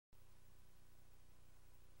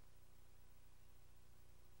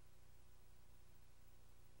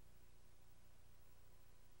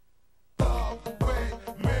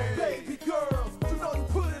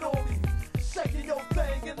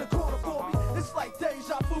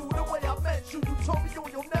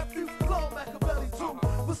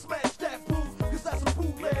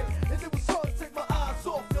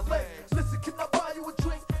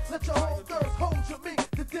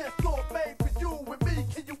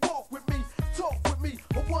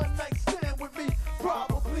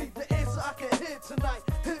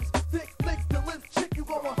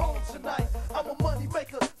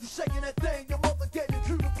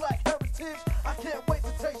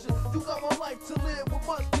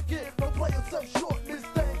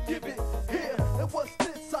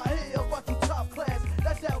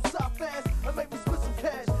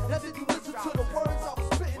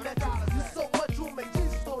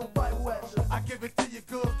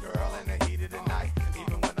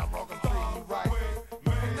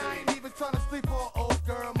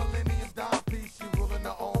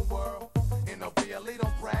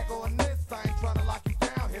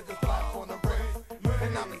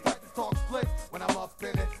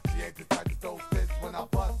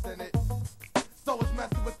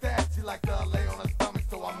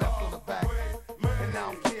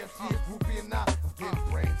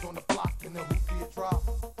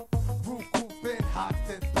rock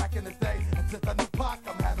since back in the day. And since I knew Pac,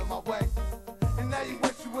 I'm having my way. And now you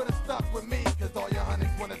wish you would've stuck with me, cause all your honeys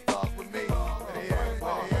wanna thug with me.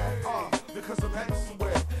 Because I'm heading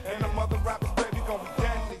somewhere, and the mother rappers, baby, gon' be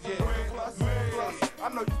dead again. Plus, I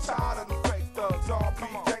know you tired of the fake thugs, all be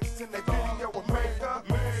gangsters in their video with makeup.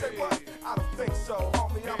 Say what? I don't think so,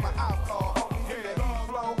 homie, I'm an outlaw, homie, hear that heat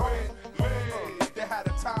blow, homie. They had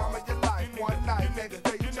a time of your life, one night, next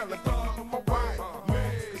day you tellin' people you my wife.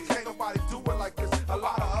 Cause can't nobody do it like this, a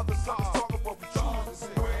lot of other suckers talking what we choose to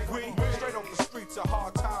see. We straight on the streets, a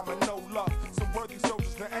hard time and no luck. Some worthy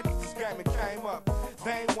soldiers that entered this game and came up.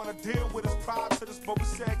 They ain't wanna deal with us prior to this, but we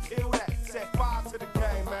said kill that, set fire to the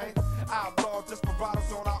game, man. Outlawz,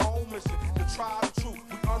 desperados on our own mission to try the truth.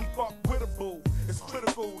 We unfuckwittable. It's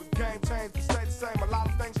critical, the game changed, we stay the same. A lot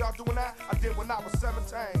of things y'all doing now, I did when I was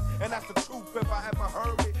 17. And that's the truth if I ever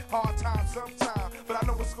heard it. Hard time sometime, but I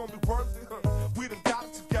know it's gonna be worth it. We done got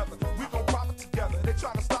it together, we gon' pop it together. They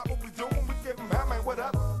try to stop what we doing, we give them hell, man,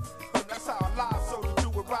 whatever. That's how a live soldier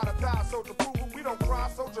do it, ride or die, soldier prove it. We don't cry,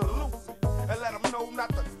 soldier lose it. And let them know not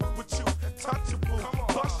to with you, touchable,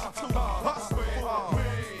 push you to hustle.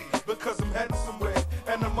 Because I'm heading somewhere,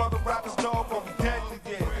 and the mother rappers dog gon' be dead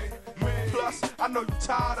again. Plus, I know you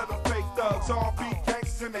tired of the fake thugs, all be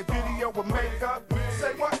gangsters in their video with makeup.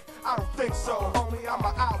 Say what? I don't think so, homie, I'm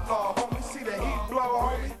an outlaw, homie, see the heat blow,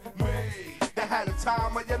 homie. They had a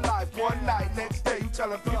time of your life, one night, next day you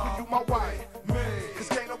tellin' people you my wife. Cause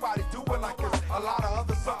can't nobody do it like this, a lot of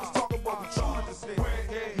other suckers talking what we true to this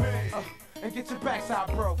thing. And get your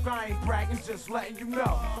backside broke, I ain't bragging, just letting you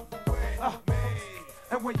know.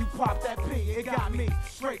 And when you pop that P, it got me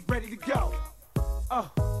straight ready to go.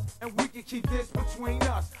 And we can keep this between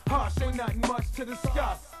us. Hush, ain't nothing much to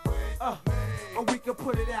discuss. Or we can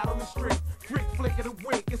put it out on the street. Freak flick of the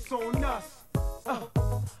wink, it's on us.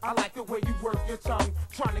 I like the way you work your tongue,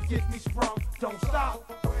 trying to get me sprung. Don't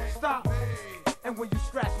stop, stop. And when you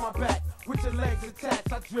scratch my back with your legs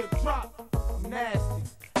attached, I drip drop. I'm nasty,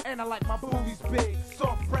 and I like my booties big,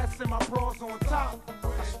 soft breasts and my bras on top.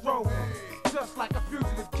 I stroke them, just like a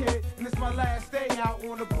fugitive kid, and it's my last day out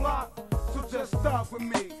on the block. So just thug with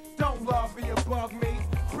me, don't love me above me.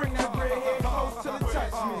 Bring that red hair close till it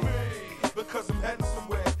touch me. Because I'm heading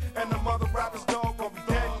somewhere, and the mother rappers dog gon' be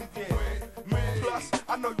dead again. Plus,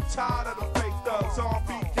 I know you tired of the fake thugs, all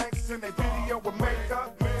be gangsters in their video with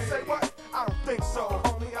makeup. Say what? I don't think so,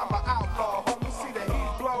 homie, I'm an outlaw, homie, see the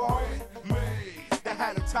heat blow, homie. They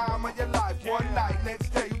had a time of your life, one night, next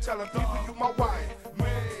day you tellin' people you my wife.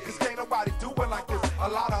 Cause can't nobody do it like this, a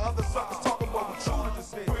lot of other suckers talking what we true to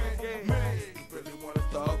this thing. You really wanna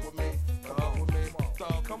thug with me, thug with me,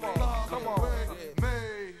 thug, come on, come on.